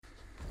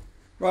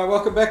Right,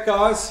 welcome back,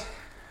 guys.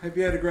 Hope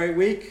you had a great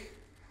week.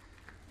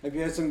 Hope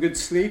you had some good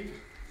sleep.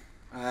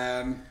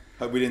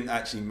 Hope we didn't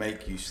actually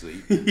make you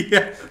sleep.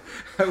 Yeah,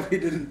 we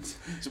didn't.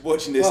 So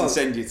watching this and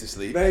send you to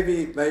sleep.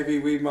 Maybe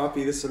we might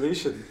be the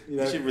solution. You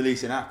know, You should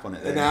release an app on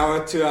it then. an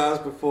hour, 2 hours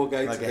before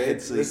going Like to a bed,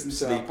 head sleep- listen to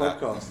sleep our app.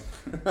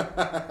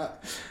 podcast.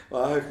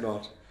 Well, I hope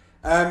not.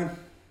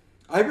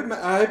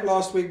 I hope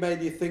last week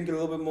made you think a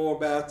little bit more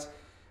about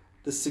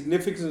the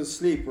significance of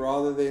sleep,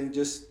 rather than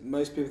just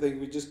most people think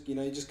you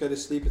just go to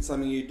sleep. It's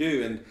something you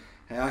do, and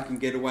how I can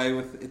get away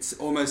with. It's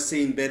almost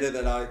seen better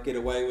that I get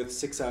away with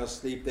 6 hours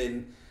sleep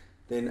than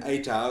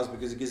 8 hours,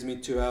 because it gives me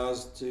 2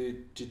 hours to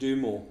do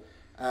more.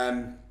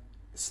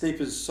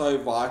 Sleep is so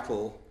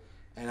vital,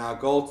 and our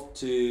goal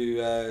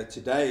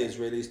today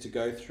is to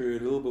go through a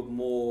little bit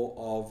more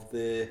of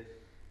the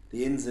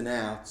ins and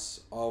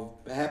outs of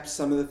perhaps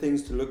some of the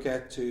things to look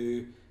at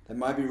that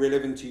might be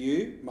relevant to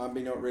you, might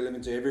be not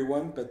relevant to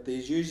everyone, but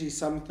there's usually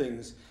some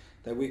things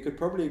that we could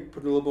probably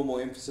put a little bit more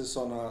emphasis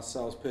on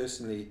ourselves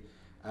personally.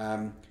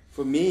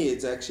 For me,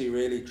 it's actually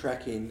really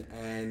tracking,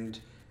 and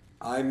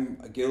I'm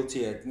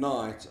guilty at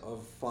night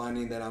of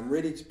finding that I'm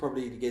ready to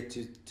probably get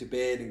to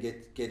bed and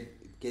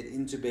get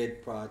into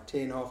bed by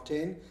 10, half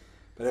 10,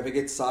 but if I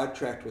get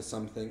sidetracked with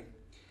something,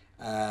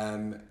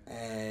 and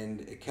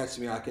it catches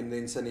me, I can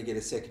then suddenly get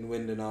a second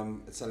wind,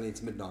 and suddenly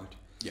it's midnight.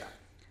 Yeah.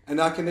 And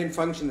I can then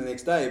function the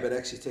next day, but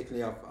actually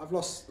technically I've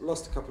lost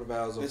a couple of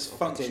hours There's of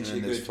function potentially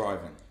and there's good.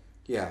 thriving.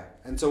 Yeah,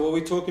 and so what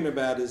we're talking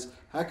about is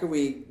how can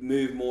we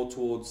move more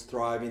towards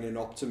thriving in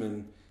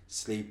optimum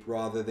sleep,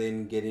 rather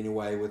than getting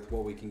away with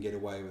what we can get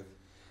away with,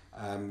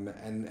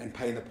 and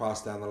paying the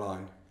price down the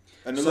line.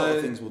 And a lot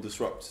of things will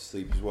disrupt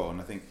sleep as well.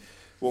 And I think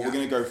what we're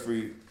going to go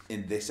through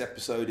in this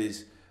episode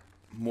is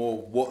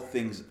more what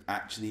things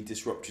actually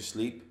disrupt your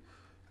sleep,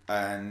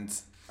 and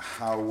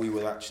how we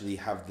will actually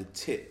have the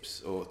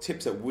tips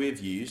that we've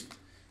used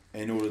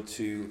in order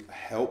to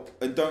help.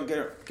 And don't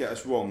get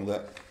us wrong,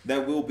 that there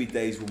will be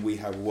days when we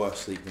have worse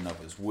sleep than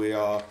others. We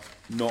are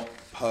not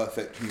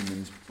perfect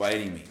humans by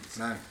any means.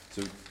 No.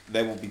 So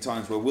there will be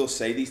times where we'll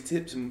say these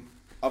tips, and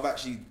I've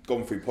actually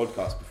gone through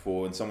podcasts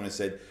before and someone has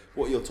said,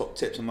 what are your top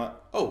tips? I'm like,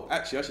 oh,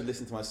 actually I should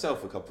listen to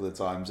myself a couple of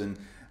times, and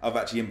I've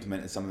actually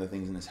implemented some of the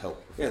things and it's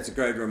helped. Yeah, it's a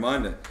great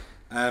reminder.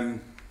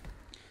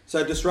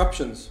 So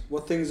disruptions.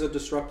 What things are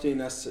disrupting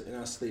us in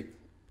our sleep?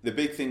 The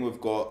big thing we've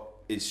got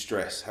is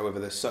stress. However,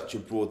 there's such a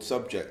broad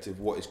subject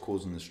of what is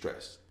causing the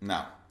stress.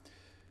 Now,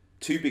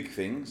 two big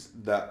things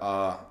that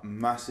are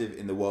massive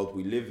in the world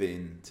we live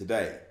in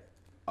today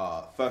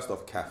are, first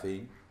off,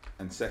 caffeine,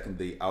 and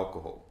secondly,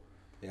 alcohol.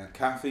 Yeah.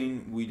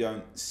 Caffeine, we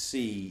don't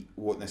see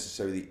what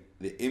necessarily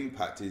the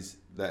impact is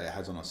that it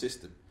has on our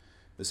system.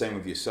 The same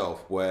with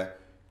yourself, where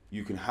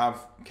you can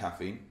have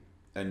caffeine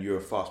and you're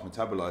a fast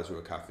metabolizer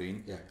of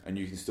caffeine, yeah, and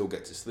you can still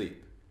get to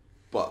sleep.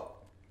 But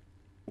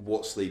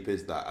what sleep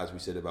is that, as we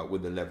said about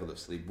with the level of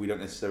sleep? We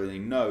don't necessarily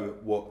know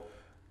what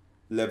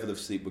level of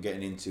sleep we're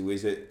getting into.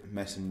 Is it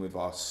messing with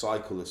our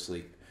cycle of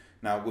sleep?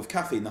 Now, with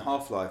caffeine, the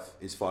half-life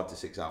is 5 to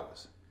 6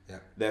 hours. Yeah.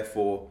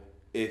 Therefore,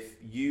 if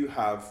you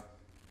have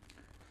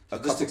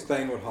just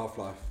explain what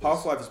half-life is.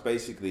 Half-life is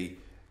basically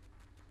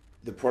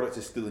the product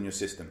is still in your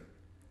system,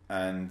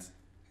 and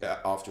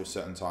after a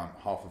certain time,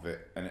 half of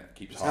it, and it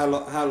keeps how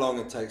long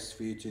it takes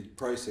for you to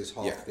process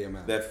half the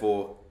amount.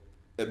 Therefore,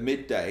 at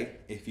midday,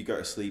 if you go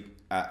to sleep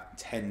at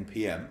 10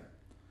 p.m,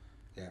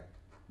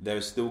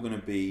 there's still going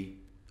to be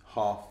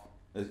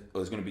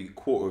there's going to be a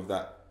quarter of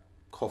that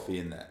coffee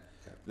in there.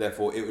 Yeah.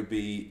 Therefore, it would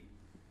be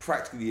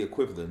practically the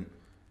equivalent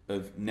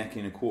of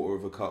necking a quarter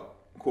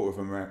of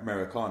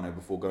Americano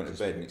before going to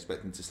bed and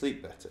expecting to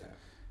sleep better. Yeah.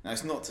 Now,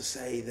 it's not to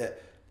say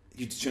that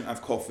you shouldn't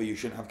have coffee, you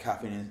shouldn't have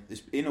caffeine. It's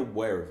being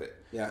aware of it.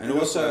 Yeah, and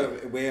also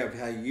aware of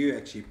how you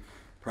actually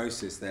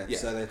process that. Yeah.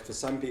 So that for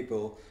some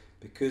people,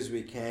 because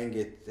we can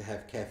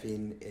have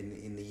caffeine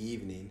in the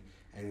evening,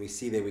 and we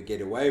see that we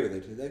get away with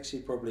it, it's actually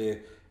probably a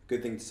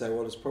good thing to say,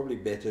 well, it's probably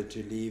better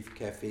to leave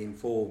caffeine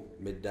for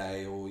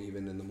midday or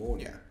even in the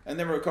morning. Yeah, and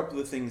there were a couple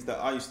of things that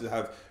I used to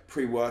have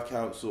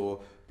pre-workouts or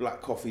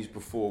black coffees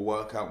before a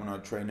workout when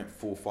I'd train at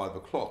 4 or 5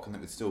 o'clock, and it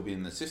would still be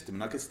in the system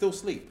and I could still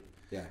sleep.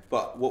 Yeah.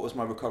 But what was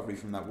my recovery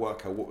from that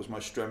workout? What was my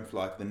strength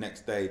like the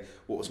next day?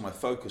 What was my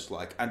focus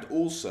like? And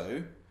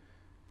also,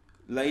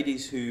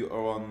 ladies who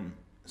are on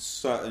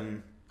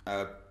certain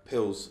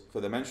pills for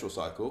their menstrual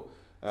cycle,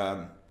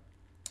 they're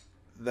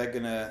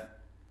going to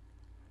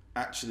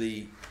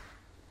actually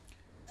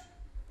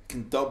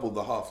can double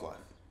the half-life.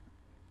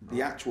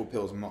 The actual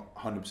pills, I'm not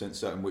 100%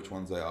 certain which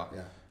ones they are,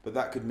 but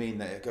that could mean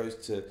that it goes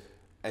to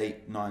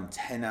 8, 9,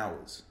 10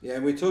 hours. Yeah,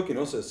 and we're talking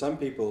also, some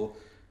people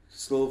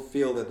still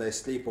feel that they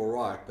sleep all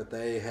right, but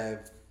they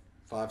have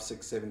 5,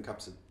 6, 7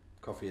 cups of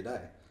coffee a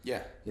day.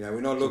 Yeah. You know, we're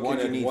not looking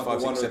at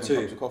one or two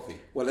cups of coffee.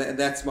 Well, and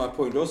that's my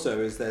point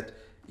also, is that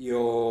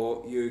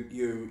you're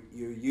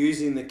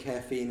using the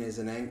caffeine as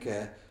an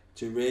anchor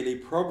to really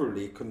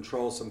probably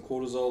control some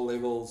cortisol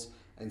levels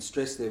and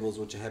stress levels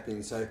which are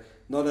happening. So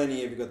not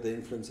only have you got the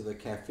influence of the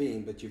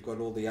caffeine, but you've got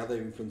all the other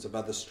influence of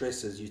other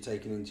stresses you're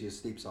taking into your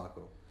sleep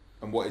cycle.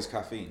 And what is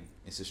caffeine?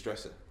 It's a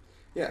stressor.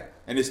 Yeah.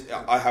 And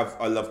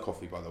I love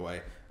coffee, by the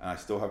way, and I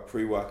still have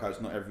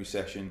pre-workouts, not every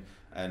session,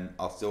 and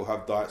I'll still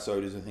have diet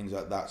sodas and things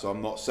like that. So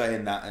I'm not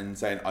saying that and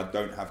saying I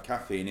don't have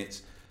caffeine.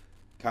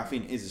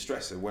 Caffeine is a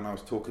stressor. When I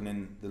was talking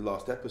in the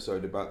last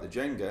episode about the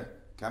Jenga,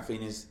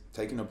 caffeine is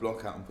taking a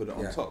block out and put it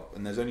on top.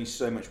 And there's only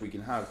so much we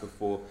can have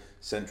before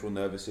central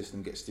nervous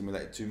system gets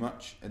stimulated too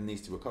much and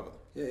needs to recover.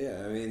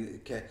 Yeah. I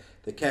mean,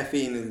 the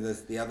caffeine and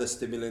the other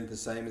stimulant, the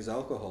same as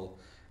alcohol.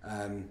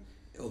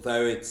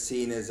 Although it's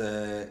seen as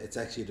it's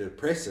actually a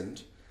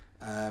depressant,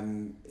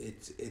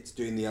 it's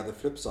doing the other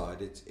flip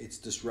side. It's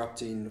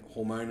disrupting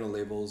hormonal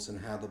levels and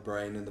how the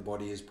brain and the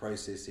body is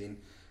processing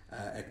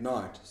at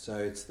night. So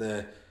it's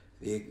the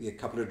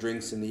couple of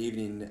drinks in the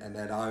evening, and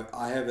that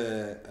I have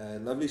a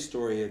lovely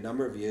story. A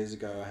number of years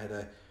ago, I had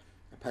a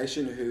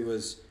patient who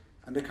was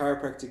under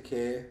chiropractic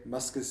care,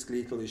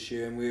 musculoskeletal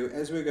issue, and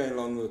as we were going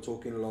along, we were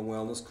talking along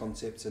wellness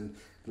concepts and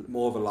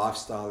more of a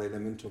lifestyle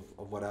element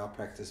of what our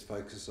practice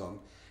focuses on.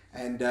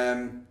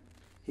 And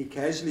he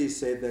casually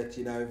said that,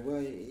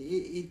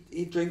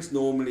 he drinks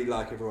normally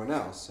like everyone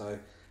else. So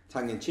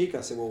tongue in cheek,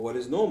 I said, well, what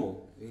is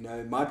normal?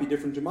 It might be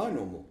different to my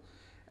normal.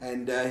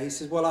 And he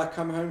says, well, I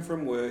come home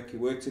from work. He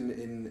worked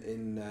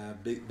in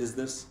big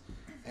business.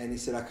 And he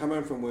said, I come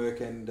home from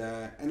work and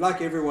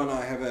like everyone,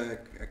 I have a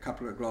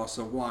couple of glasses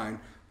of wine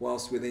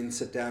whilst we then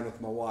sit down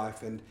with my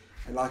wife. And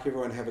like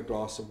everyone, have a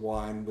glass of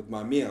wine with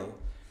my meal.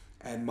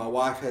 And my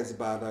wife has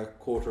about a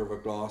quarter of a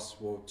glass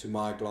to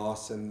my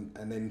glass. And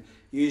then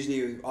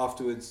usually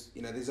afterwards,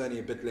 there's only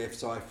a bit left,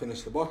 so I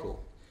finish the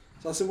bottle.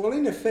 So I said, well,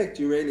 in effect,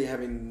 you're really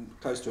having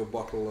close to a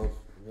bottle of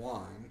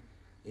wine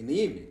in the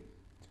evening.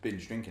 It's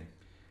binge drinking.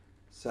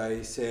 So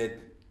he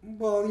said,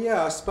 well,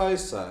 yeah, I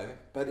suppose so.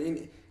 But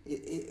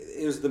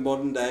it was the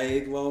modern day,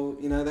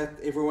 that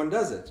everyone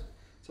does it.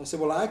 So I said,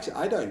 well,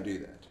 I don't do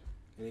that.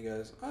 And he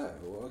goes, oh,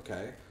 well,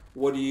 okay.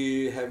 What do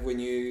you have when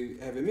you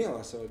have a meal?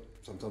 I said,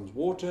 sometimes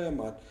water,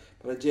 but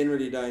I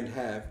generally don't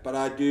have. But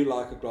I do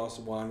like a glass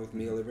of wine with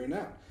meal every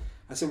now.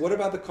 I said, what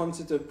about the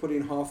concept of putting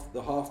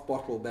the half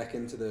bottle back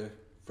into the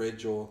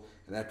fridge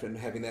and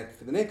having that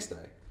for the next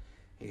day?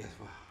 He goes,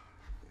 wow,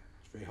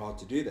 it's very hard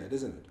to do that,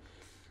 isn't it?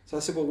 So I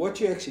said, well, what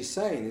you're actually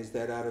saying is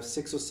that out of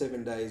 6 or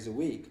 7 days a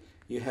week,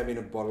 you're having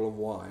a bottle of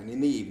wine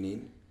in the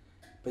evening,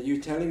 but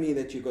you're telling me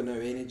that you've got no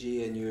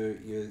energy and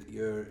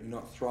you're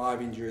not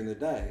thriving during the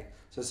day.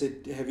 So I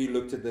said, have you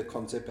looked at the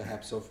concept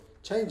perhaps of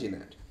changing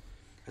that?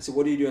 I said,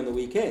 what do you do on the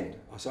weekend?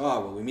 I said,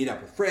 we meet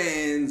up with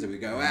friends and we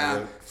go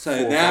out.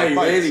 So now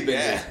you're really busy.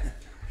 Yeah.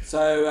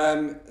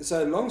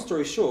 So long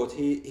story short,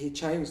 he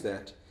changed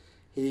that.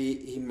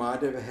 He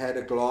might have had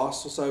a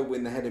glass or so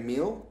when they had a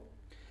meal.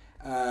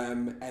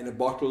 And a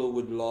bottle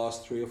would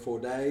last 3 or 4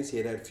 days. He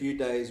had a few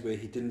days where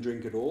he didn't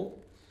drink at all.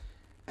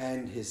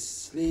 And his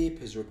sleep,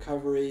 his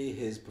recovery,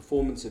 his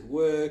performance at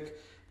work,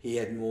 he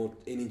had more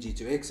energy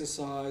to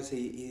exercise.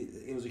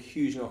 It was a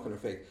huge knock-on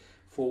effect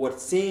for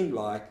what seemed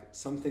like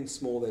something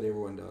small that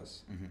everyone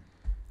does. Mm-hmm.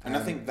 And I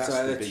think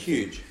that's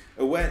huge.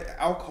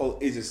 Alcohol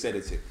is a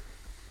sedative.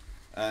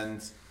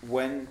 And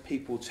when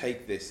people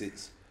take this,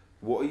 it's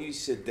what are you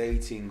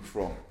sedating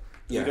from?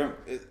 Yeah.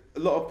 A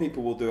lot of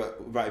people will do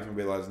it without even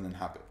realising and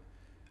have it.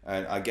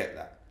 And I get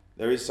that.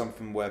 There is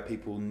something where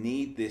people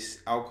need this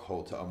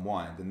alcohol to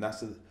unwind, and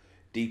that's a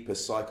deeper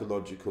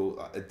psychological,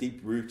 a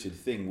deep-rooted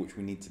thing which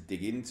we need to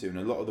dig into. And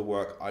a lot of the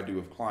work I do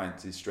with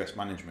clients is stress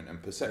management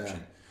and perception.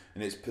 Yeah.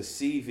 And it's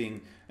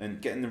perceiving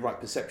and getting the right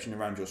perception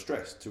around your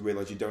stress to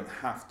realise you don't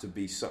have to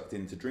be sucked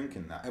into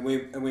drinking that. And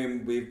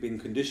we've been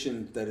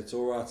conditioned that it's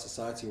all right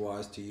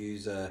society-wise to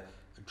use a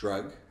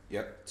drug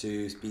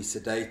to be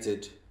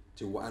sedated,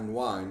 to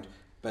unwind.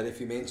 But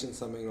if you mention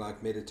something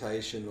like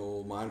meditation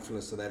or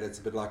mindfulness or that, it's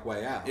a bit like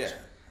way out. Yeah.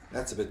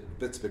 That's a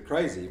bit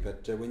crazy.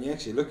 But when you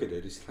actually look at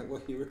it, it's like,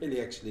 well, you're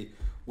really actually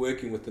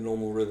working with the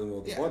normal rhythm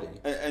of the body.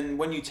 And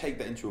when you take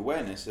that into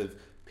awareness of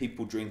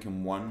people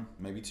drinking 1,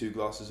 maybe 2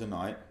 glasses a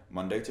night,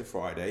 Monday to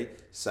Friday,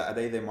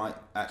 Saturday they might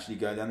actually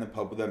go down the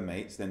pub with their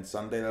mates, then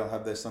Sunday they'll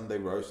have their Sunday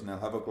roast and they'll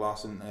have a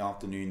glass in the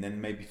afternoon,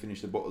 then maybe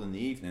finish the bottle in the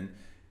evening.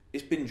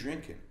 It's been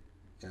drinking.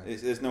 Yeah.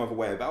 There's no other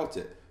way about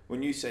it.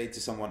 When you say to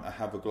someone, I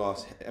have a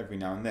glass every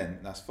now and then,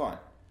 that's fine.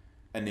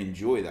 And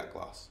enjoy that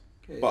glass.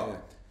 Okay,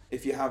 but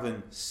if you're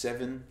having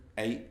 7,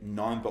 8,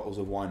 9 bottles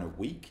of wine a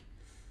week...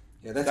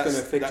 Yeah, that's going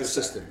to affect your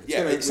system.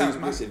 It sounds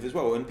massive as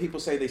well. And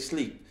people say they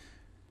sleep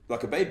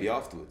like a baby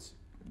afterwards.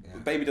 Yeah. A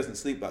baby doesn't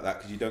sleep like that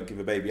because you don't give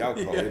a baby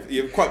alcohol.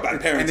 You're quite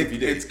bad parents if you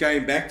do. It's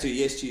going back to,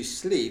 yes, you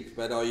sleep,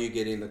 but are you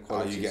getting the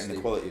quality of sleep? Are you getting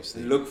the quality of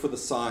sleep? Look for the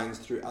signs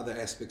through other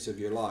aspects of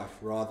your life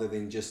rather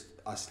than just,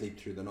 I sleep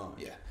through the night.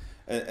 Yeah.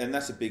 And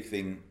that's a big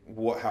thing.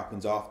 What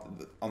happens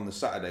on the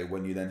Saturday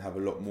when you then have a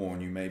lot more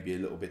and you may be a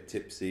little bit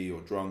tipsy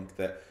or drunk?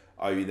 That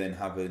are you then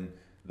having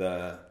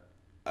the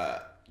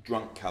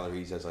drunk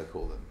calories, as I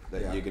call them?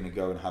 That you're going to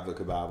go and have a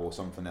kebab or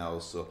something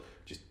else, or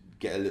just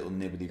get a little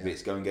nibbly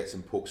bits, go and get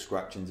some pork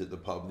scratchings at the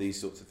pub, these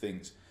sorts of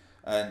things.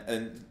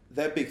 And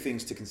they're big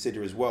things to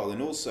consider as well.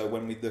 And also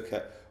when we look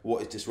at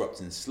what is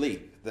disrupting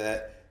sleep,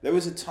 there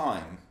was a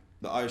time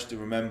that I used to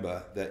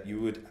remember that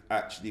you would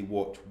actually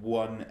watch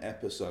one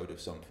episode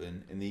of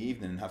something in the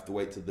evening and have to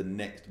wait till the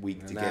next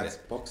week to get it.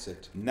 Box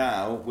it.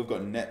 Now we've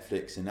got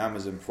Netflix and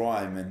Amazon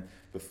Prime, and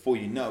before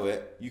you know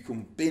it, you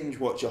can binge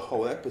watch a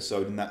whole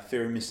episode in that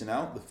fear of missing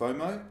out, the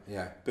FOMO.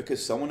 Yeah.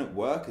 Because someone at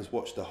work has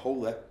watched the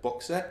whole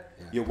box set,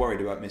 you're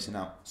worried about missing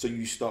out. So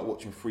you start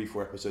watching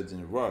 3-4 episodes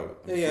in a row.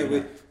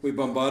 We're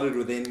bombarded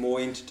with then more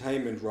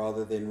entertainment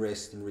rather than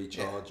rest and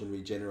recharge and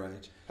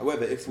regenerate.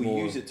 However, if we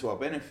use it to our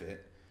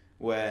benefit,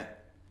 where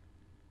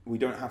we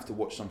don't have to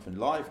watch something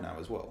live now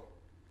as well,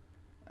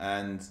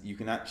 and you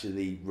can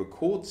actually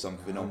record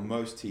something on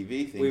most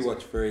TV things. We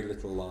watch very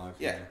little live.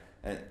 Yeah.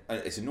 And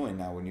it's annoying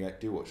now when you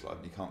do watch live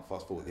and you can't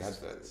fast forward the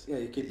adverts. Yeah,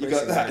 you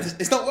got that.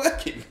 It's not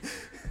working.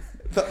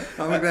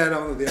 I'm glad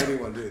I'm not the only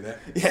one doing that.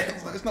 Yeah,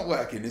 it's not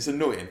working. It's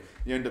annoying.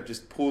 You end up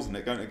just pausing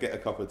it, going to get a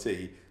cup of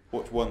tea,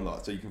 watch one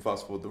lot so you can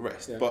fast forward the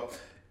rest. Yeah. But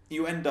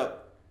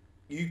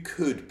you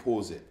could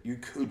pause it. You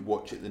could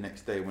watch it the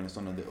next day when it's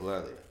on a little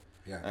earlier.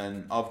 Yeah.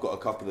 And I've got a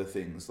couple of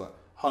things like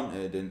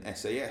Hunted and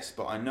SAS,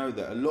 but I know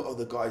that a lot of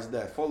the guys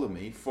there follow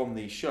me from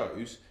these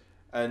shows,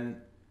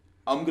 and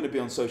I'm going to be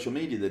on social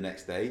media the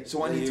next day,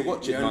 so I need to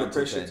watch it 9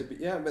 to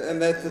 10.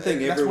 And that's the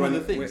thing.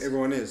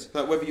 Everyone is.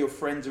 Like whether your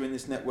friends are in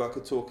this network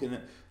are talking.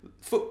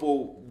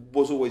 Football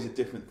was always a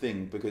different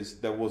thing because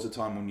there was a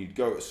time when you'd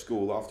go to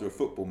school after a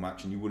football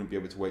match and you wouldn't be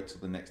able to wait till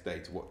the next day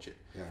to watch it.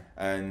 Yeah.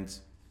 And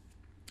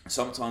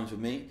sometimes with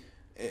me,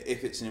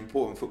 if it's an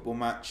important football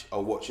match,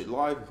 I'll watch it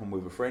live if I'm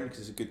with a friend because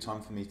it's a good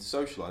time for me to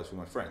socialise with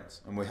my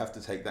friends, and we have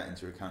to take that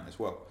into account as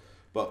well.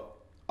 But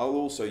I'll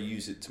also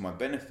use it to my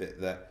benefit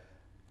that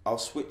I'll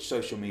switch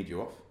social media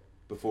off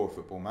before a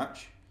football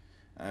match.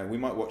 We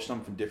might watch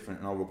something different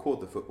and I'll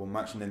record the football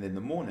match, and then in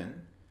the morning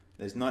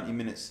there's 90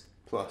 minutes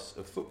plus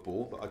of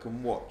football that I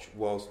can watch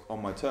whilst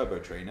on my turbo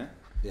trainer.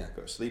 Yeah.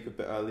 Go to sleep a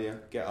bit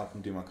earlier, get up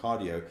and do my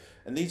cardio.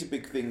 And these are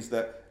big things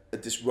that are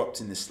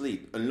disrupting the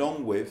sleep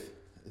along with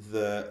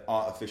the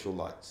artificial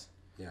lights.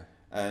 Yeah.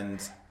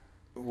 And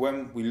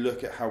when we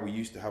look at how we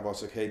used to have our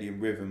circadian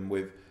rhythm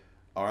with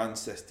our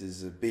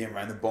ancestors being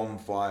around the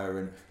bonfire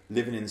and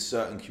living in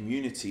certain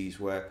communities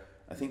where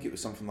I think it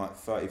was something like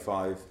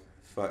 38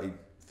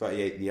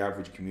 the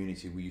average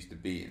community we used to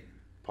be in,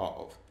 part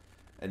of.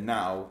 And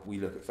now we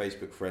look at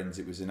Facebook friends,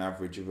 it was an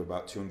average of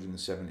about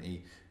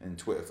 270, and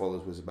Twitter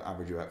followers was an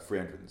average of about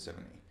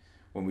 370.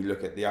 When we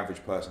look at the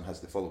average person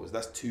has the followers,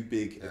 that's too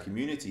big a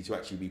community to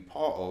actually be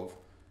part of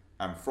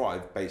and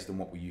thrive based on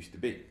what we used to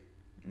be.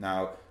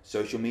 Now,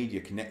 social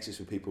media connects us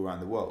with people around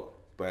the world,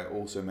 but it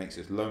also makes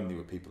us lonely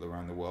with people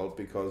around the world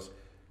because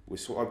we're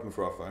swiping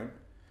for our phone,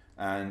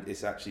 and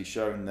it's actually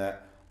shown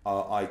that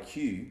our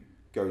IQ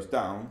goes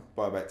down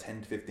by about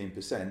 10 to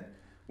 15%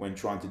 when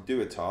trying to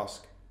do a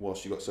task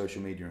whilst you've got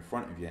social media in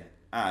front of you.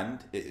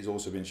 And it has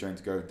also been shown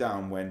to go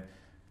down when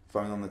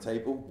phone on the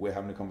table, we're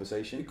having a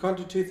conversation. You can't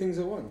do two things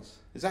at once.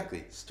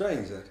 Exactly.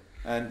 Strange that.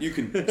 And you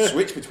can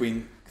switch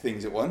between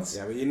things at once.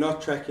 Yeah, but you're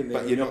not tracking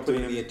them, you're not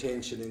putting the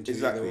attention into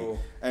exactly. either or.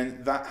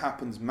 And that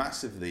happens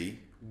massively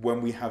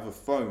when we have a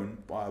phone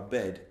by our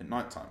bed at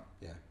night time.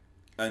 Yeah.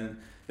 And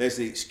there's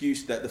the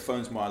excuse that the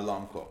phone's my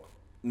alarm clock.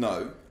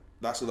 No,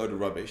 that's a load of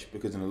rubbish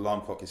because an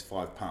alarm clock is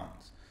 £5.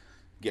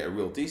 Get a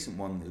real decent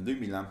one, the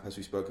Lumi lamp, as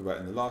we spoke about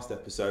in the last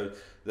episode,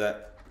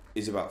 that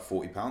is about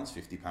 £40,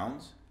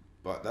 £50,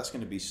 but that's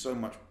going to be so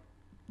much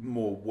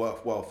more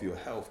worthwhile for your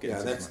health.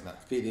 That's like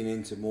that. Feeding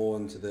into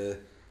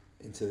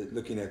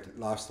looking at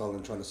lifestyle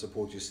and trying to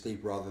support your sleep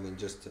rather than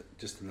just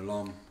an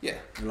alarm. Yeah,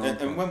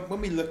 and when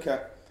we look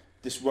at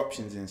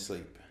disruptions in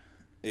sleep,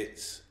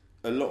 it's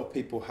a lot of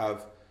people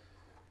have.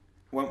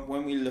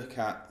 When we look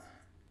at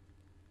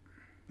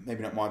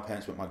maybe not my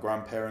parents but my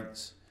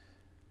grandparents,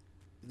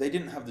 they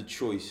didn't have the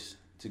choice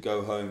to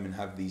go home and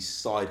have these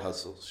side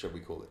hustles, shall we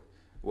call it,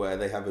 where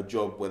they have a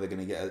job where they're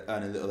going to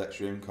earn a little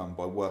extra income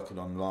by working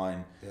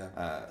online,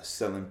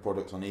 selling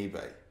products on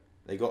eBay.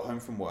 They got home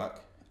from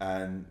work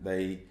and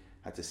they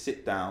had to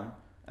sit down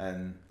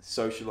and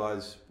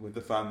socialise with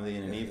the family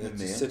in an evening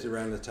meal. Sit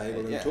around the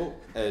table and talk.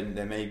 And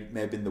there may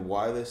have been the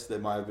wireless, there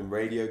might have been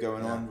radio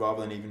going on,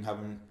 rather than even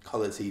having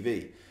colour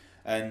TV.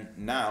 And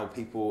now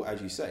people,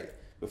 as you say,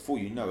 before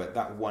you know it,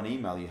 that one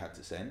email you had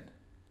to send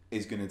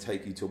is going to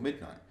take you till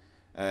midnight.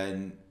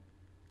 And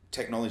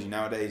technology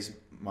nowadays,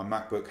 my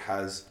MacBook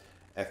has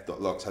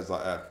f.logs, has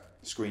like a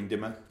screen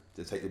dimmer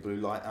to take the blue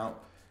light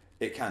out.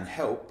 It can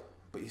help,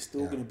 but you're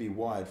still going to be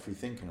wired through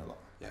thinking a lot.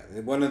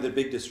 Yeah, one of the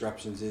big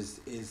disruptions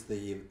is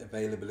the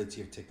availability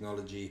of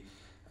technology,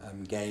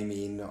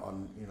 gaming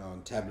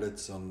on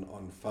tablets,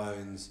 on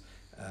phones,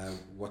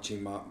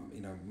 watching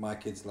my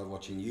kids love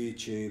watching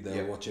YouTube.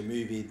 They'll watch a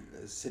movie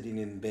sitting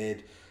in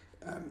bed.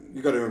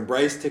 You've got to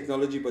embrace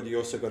technology, but you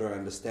also got to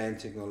understand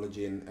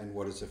technology and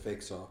what its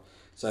effects are.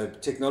 So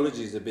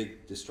technology is a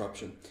big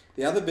disruption.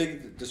 The other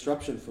big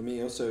disruption for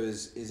me also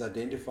is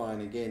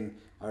identifying, again,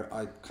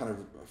 I kind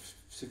of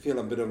feel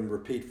a bit of a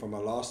repeat from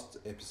our last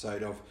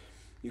episode of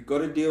you've got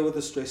to deal with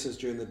the stresses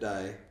during the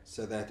day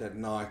so that at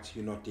night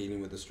you're not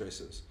dealing with the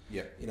stresses.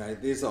 Yeah. You know,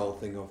 there's the whole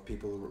thing of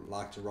people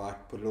like to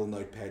write, put a little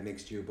notepad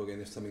next to your book,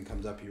 and if something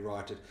comes up, you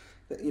write it.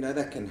 You know,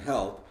 that can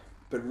help.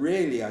 But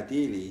really,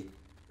 ideally,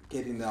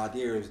 getting the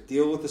idea is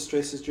deal with the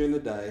stresses during the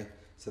day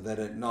so that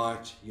at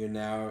night you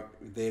now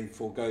then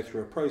go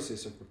through a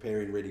process of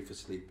preparing ready for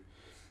sleep.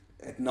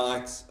 At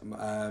night,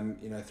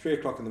 3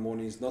 o'clock in the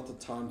morning is not the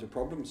time to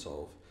problem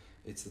solve.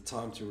 It's the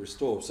time to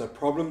restore. So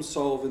problem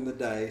solve in the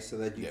day so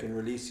that you can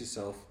release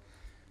yourself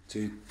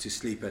to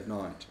sleep at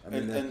night.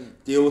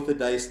 And deal with the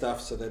day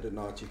stuff so that at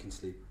night you can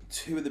sleep.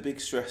 Two of the big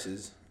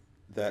stresses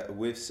that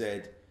we've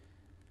said,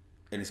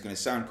 and it's going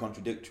to sound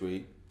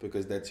contradictory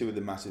because they're two of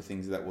the massive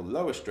things that will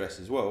lower stress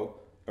as well,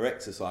 are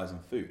exercise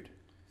and food.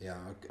 Yeah,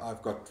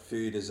 I've got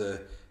food as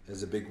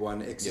a big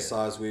one.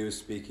 Exercise, we were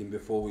speaking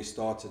before we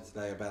started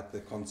today about the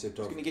concept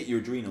of... It's going to get your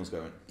adrenals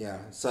going. Yeah,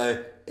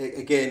 so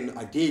again,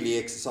 ideally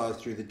exercise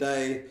through the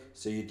day,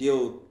 so you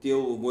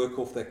deal work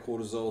off that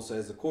cortisol, so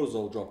as the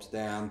cortisol drops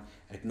down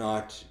at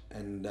night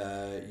and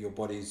your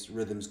body's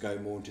rhythms go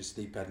more into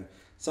sleep pattern.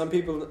 Some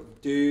people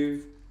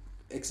do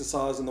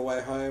exercise on the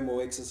way home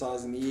or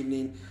exercise in the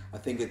evening. I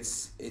think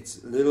it's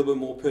a little bit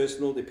more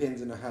personal,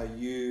 depends on how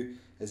you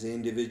as an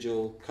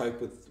individual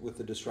cope with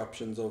the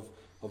disruptions of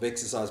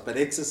exercise. But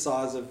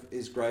exercise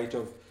is great.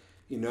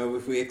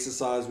 If we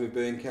exercise, we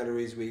burn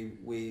calories,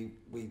 we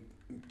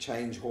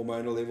change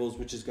hormonal levels,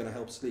 which is going to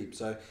help sleep.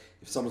 So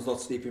if someone's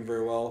not sleeping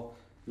very well,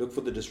 look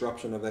for the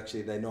disruption of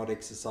actually they're not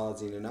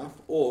exercising enough,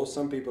 or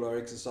some people are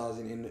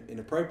exercising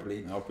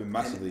inappropriately I've been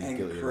massively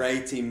and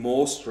creating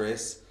more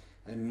stress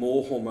and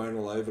more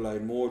hormonal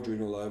overload, more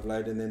adrenal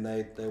overload, and then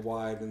they're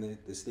wired and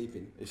they're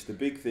sleeping. It's the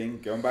big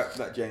thing, going back to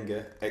that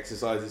Jenga,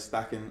 exercise is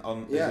stacking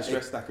on a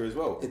stress stacker as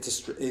well.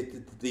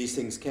 These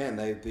things can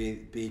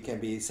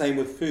be same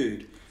with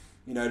food.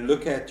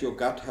 Look at your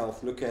gut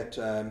health, look at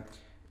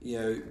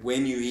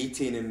when you're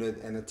eating and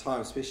the time,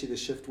 especially the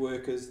shift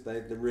workers,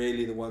 they're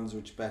really the ones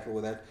which battle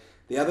with that.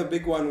 The other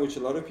big one, which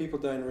a lot of people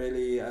don't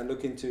really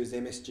look into, is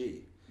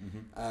MSG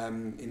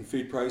in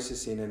food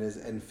processing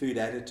and food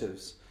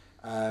additives.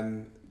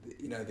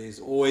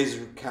 There's always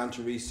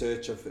counter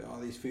research of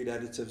these food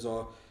additives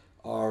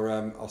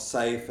are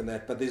safe and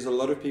that, but there's a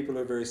lot of people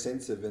who are very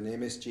sensitive, and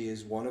MSG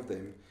is one of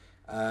them.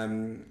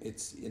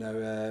 It's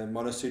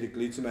monosodium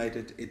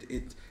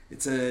glutamate.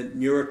 It's a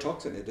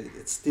neurotoxin.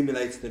 It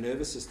stimulates the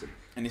nervous system.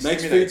 And it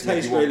makes food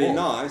taste really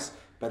nice,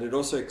 but it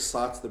also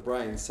excites the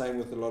brain. Same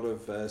with a lot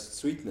of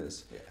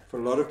sweeteners. Yeah. For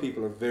a lot of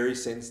people, are very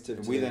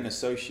sensitive. We then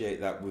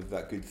associate that with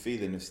that good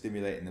feeling of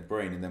stimulating the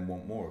brain, and then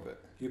want more of it.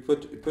 You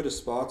put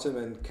aspartame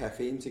and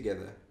caffeine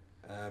together,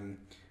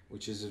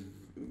 which is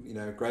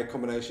a great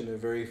combination of a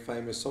very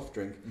famous soft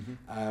drink.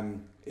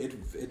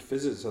 It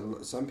fizzes.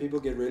 Some people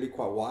get really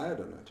quite wired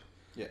on it.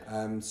 Yeah.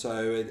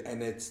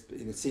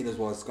 It's seen as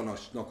well. It's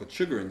not got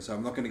sugar in, so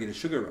I'm not going to get a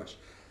sugar rush.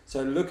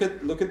 So look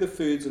at the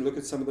foods and look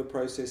at some of the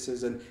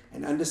processes and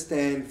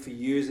understand for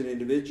you as an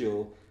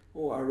individual.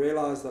 I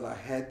realized that I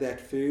had that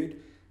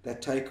food,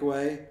 that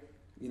takeaway.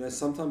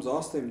 Sometimes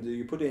ask them, do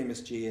you put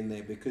MSG in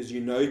there? Because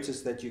you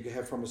notice that you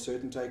have from a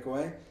certain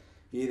takeaway,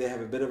 you either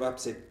have a bit of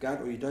upset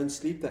gut or you don't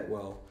sleep that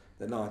well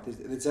that night.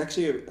 It's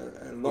actually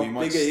a lot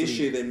bigger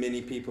issue than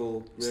many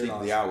people realize.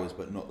 Sleep the hours,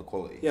 but not the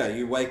quality. Yeah,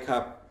 you wake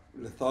up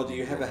lethargic,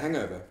 you have a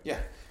hangover. Yeah,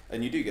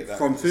 and you do get that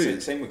from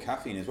food. Same with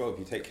caffeine as well. If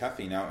you take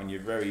caffeine out and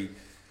you're very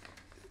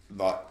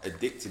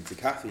addicted to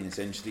caffeine,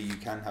 essentially, you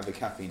can have a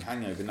caffeine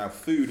hangover. Now,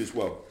 food as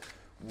well.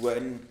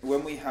 When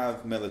we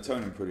have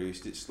melatonin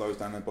produced, it slows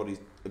down the body's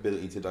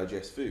ability to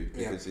digest food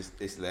because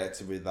it's there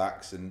to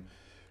relax and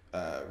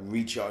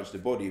recharge the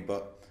body.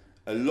 But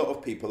a lot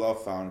of people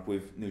I've found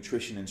with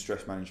nutrition and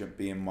stress management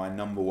being my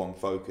number one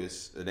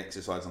focus and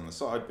exercise on the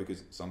side,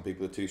 because some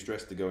people are too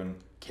stressed to go and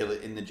kill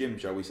it in the gym,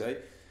 shall we say.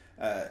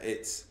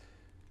 It's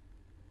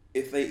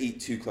if they eat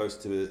too close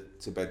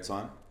to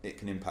bedtime, it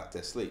can impact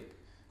their sleep.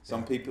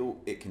 Some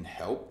people, it can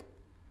help,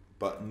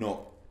 but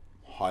not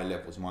high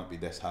levels. Might be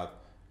let's have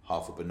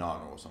half a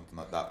banana or something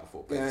like that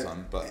before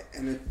bedtime. But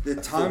the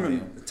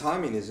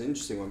timing is an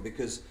interesting one,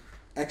 because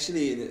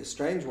actually a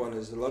strange one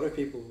is a lot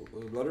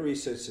of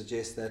research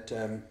suggests that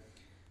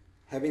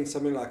having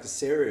something like a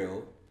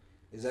cereal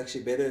is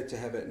actually better to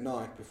have at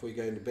night before you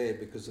go into bed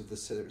because of the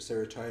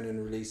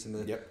serotonin release and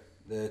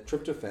the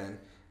tryptophan,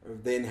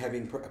 than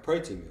having a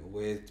protein meal,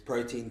 where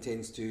protein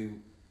tends to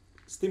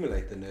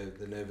stimulate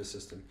the nervous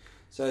system.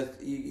 So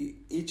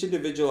each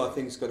individual, I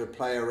think, has got to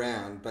play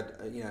around, but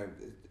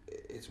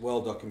it's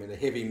well documented.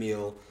 A heavy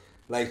meal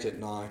late at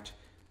night,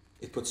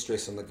 it puts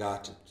stress on the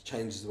gut, it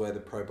changes the way the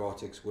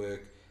probiotics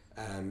work,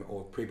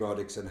 or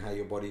prebiotics, and how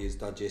your body is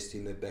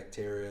digesting the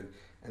bacteria,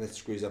 and it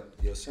screws up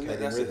your circadian rhythm.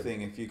 That's the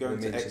thing, if you're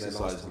going to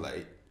exercise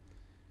late,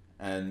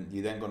 and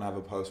you're then going to have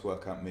a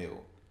post-workout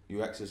meal,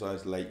 you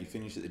exercise late, you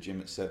finish at the gym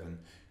at 7,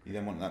 you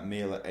then want that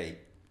meal at 8,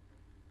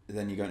 and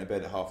then you're going to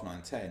bed at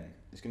 9:30, 10,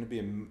 it's going to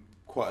be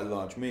quite a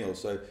large meal.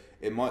 So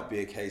it might be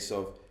a case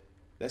of,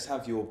 let's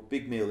have your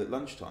big meal at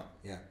lunchtime,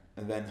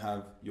 and then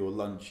have your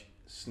lunch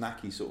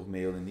snacky sort of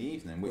meal in the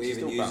evening, which or is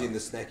even still using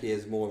balanced. the snacky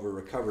as more of a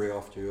recovery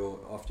after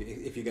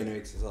if you're going to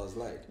exercise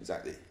late.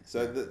 Exactly.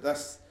 So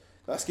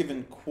that's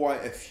given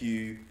quite a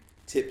few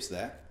tips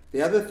there.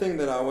 The other thing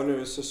that I want to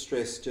also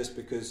stress, just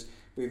because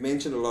we've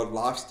mentioned a lot of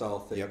lifestyle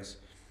things,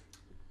 Yep.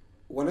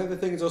 one of the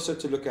things also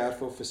to look out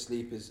for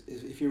sleep is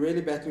if you're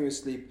really battling with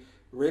sleep,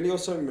 really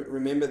also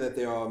remember that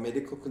there are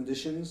medical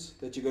conditions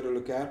that you've got to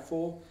look out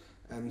for.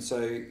 So,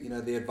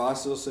 the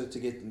advice is also to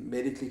get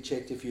medically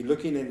checked. If you're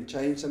looking and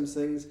change some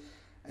things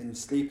and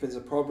sleep is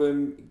a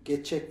problem,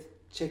 get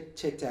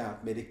checked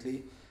out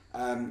medically.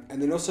 And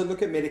then also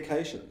look at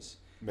medications.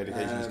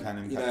 Medications can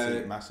impact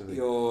it massively.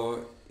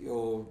 Your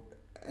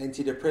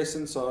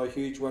antidepressants are a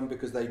huge one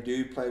because they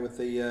do play with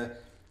the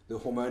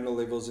hormonal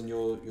levels in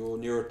your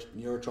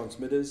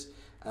neurotransmitters.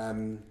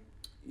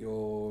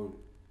 Your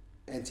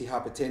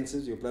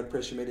antihypertensives, your blood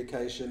pressure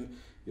medication,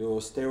 your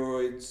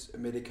steroids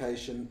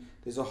medication.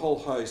 There's a whole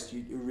host.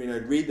 You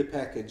read the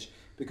package,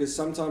 because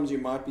sometimes you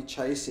might be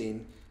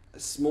chasing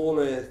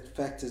smaller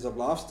factors of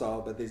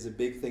lifestyle, but there's a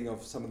big thing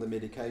of some of the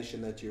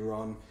medication that you're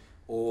on,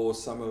 or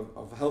some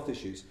of health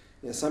issues.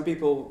 Some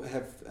people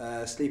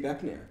have sleep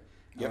apnea.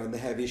 Yep. And they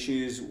have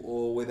issues,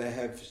 or where they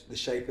have the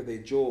shape of their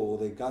jaw or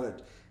their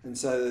gullet, and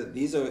so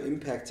these are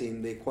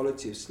impacting their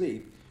quality of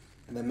sleep.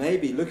 And they may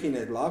be looking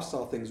at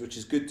lifestyle things, which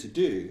is good to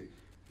do,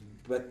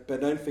 but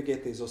don't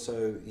forget there's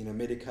also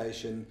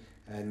medication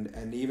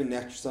and even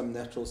some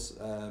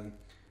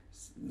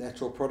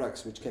natural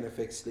products which can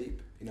affect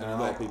sleep. And a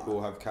lot of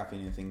people have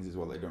caffeine in things as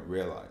well they don't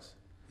realise.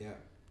 Yeah.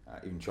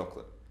 Even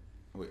chocolate,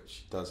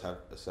 which does have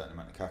a certain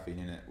amount of caffeine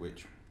in it,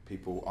 which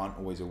people aren't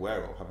always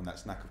aware of, having that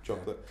snack of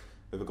chocolate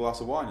with a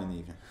glass of wine in the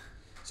evening.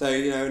 So,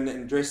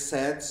 and dress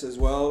sads as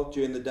well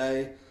during the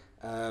day.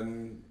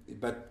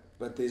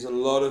 But there's a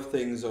lot of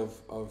things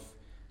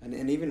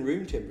and even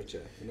room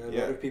temperature. A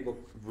lot of people...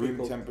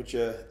 Room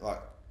temperature, like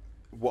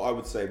what I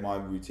would say my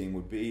routine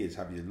would be is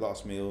have your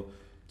last meal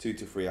 2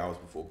 to 3 hours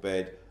before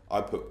bed.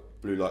 I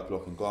put blue light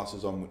blocking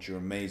glasses on, which are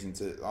amazing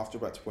after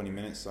about 20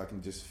 minutes, I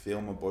can just feel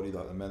my body,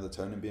 like the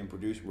melatonin being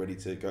produced, ready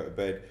to go to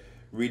bed,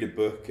 read a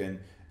book. And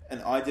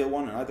an ideal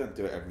one, and I don't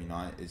do it every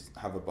night, is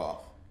have a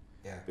bath.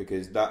 Yeah.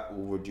 Because that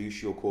will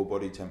reduce your core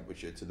body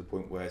temperature to the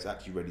point where it's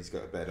actually ready to go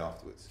to bed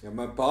afterwards. Yeah,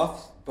 my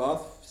bath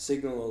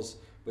signals,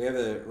 we have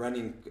a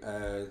running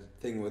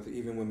thing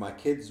even when my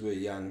kids were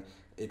young,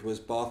 it was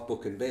bath,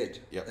 book and bed.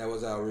 Yep. That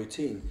was our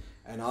routine.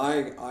 And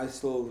I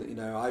still,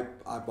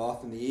 I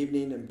bath in the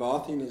evening, and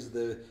bathing is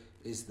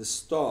the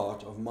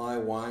start of my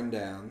wind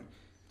down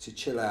to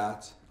chill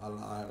out.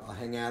 I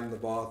hang out in the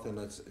bath, and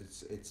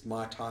it's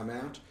my time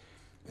out.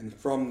 And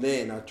from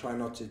then, I try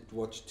not to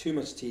watch too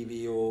much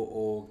TV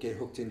or get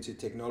hooked into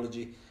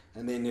technology.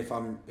 And then if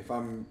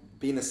I'm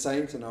being a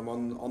saint and I'm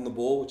on the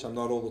ball, which I'm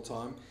not all the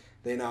time,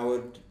 then I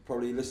would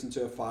probably listen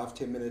to a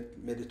 5-10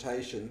 minute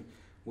meditation,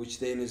 which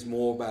then is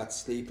more about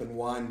sleep and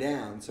wind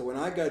down. So when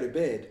I go to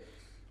bed,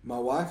 my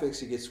wife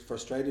actually gets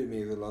frustrated with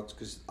me a lot,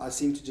 because I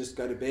seem to just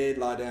go to bed,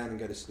 lie down and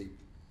go to sleep.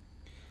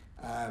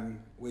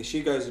 Where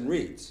she goes and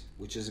reads,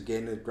 which is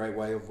again a great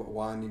way of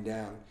winding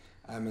down.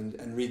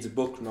 And reads a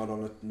book,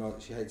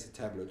 not she hates a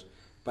tablet.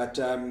 But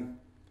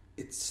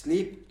it's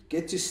sleep.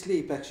 Get to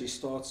sleep actually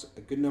starts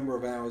a good number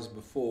of hours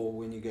before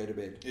when you go to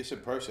bed. It's a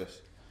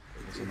process.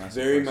 It's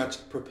very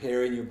much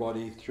preparing your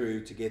body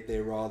through to get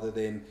there, rather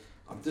than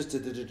I'm just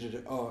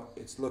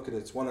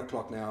it's 1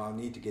 o'clock now, I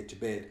need to get to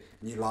bed,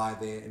 and you lie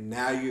there, and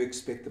now you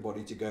expect the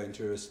body to go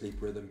into a sleep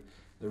rhythm.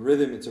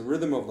 It's a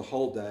rhythm of the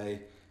whole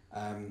day.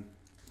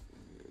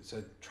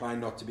 So try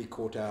not to be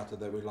caught out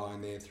that we're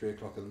lying there at 3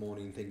 o'clock in the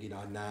morning thinking,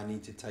 I now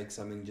need to take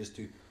something just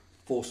to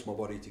force my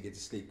body to get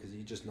to sleep, because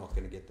you're just not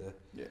going to get the...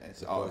 Yeah,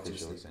 it's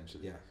artificial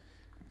essentially.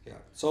 Yeah.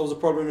 Solves a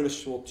problem in the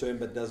short term,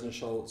 but doesn't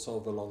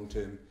solve the long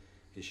term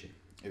issue.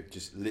 It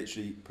just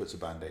literally puts a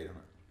band-aid on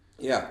it.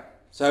 Yeah.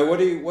 So what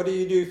do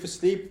you do for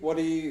sleep? What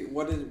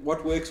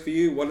works for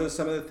you? What are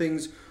some of the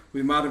things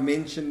we might have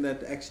mentioned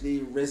that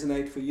actually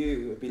resonate for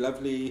you? It'd be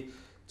lovely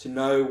to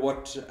know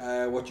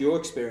what your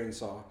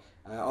experience are.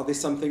 Are there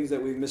some things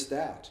that we've missed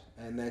out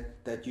and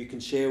that you can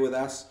share with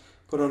us?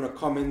 Put on the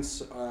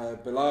comments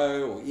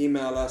below, or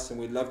email us, and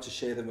we'd love to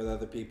share them with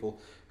other people,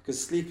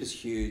 because sleep is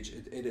huge.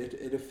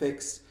 It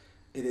affects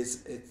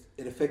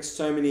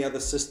so many other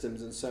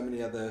systems and so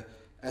many other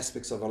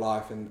aspects of our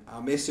life. And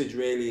our message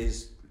really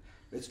is,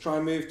 let's try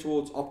and move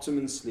towards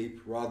optimum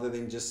sleep rather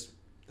than just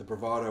the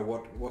bravado.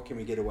 What can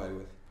we get away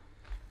with?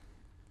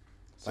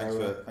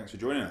 Thanks for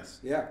joining us.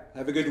 Yeah,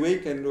 have a good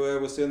week, and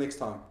we'll see you next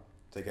time.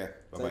 Take care.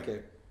 Bye-bye. Take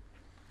care.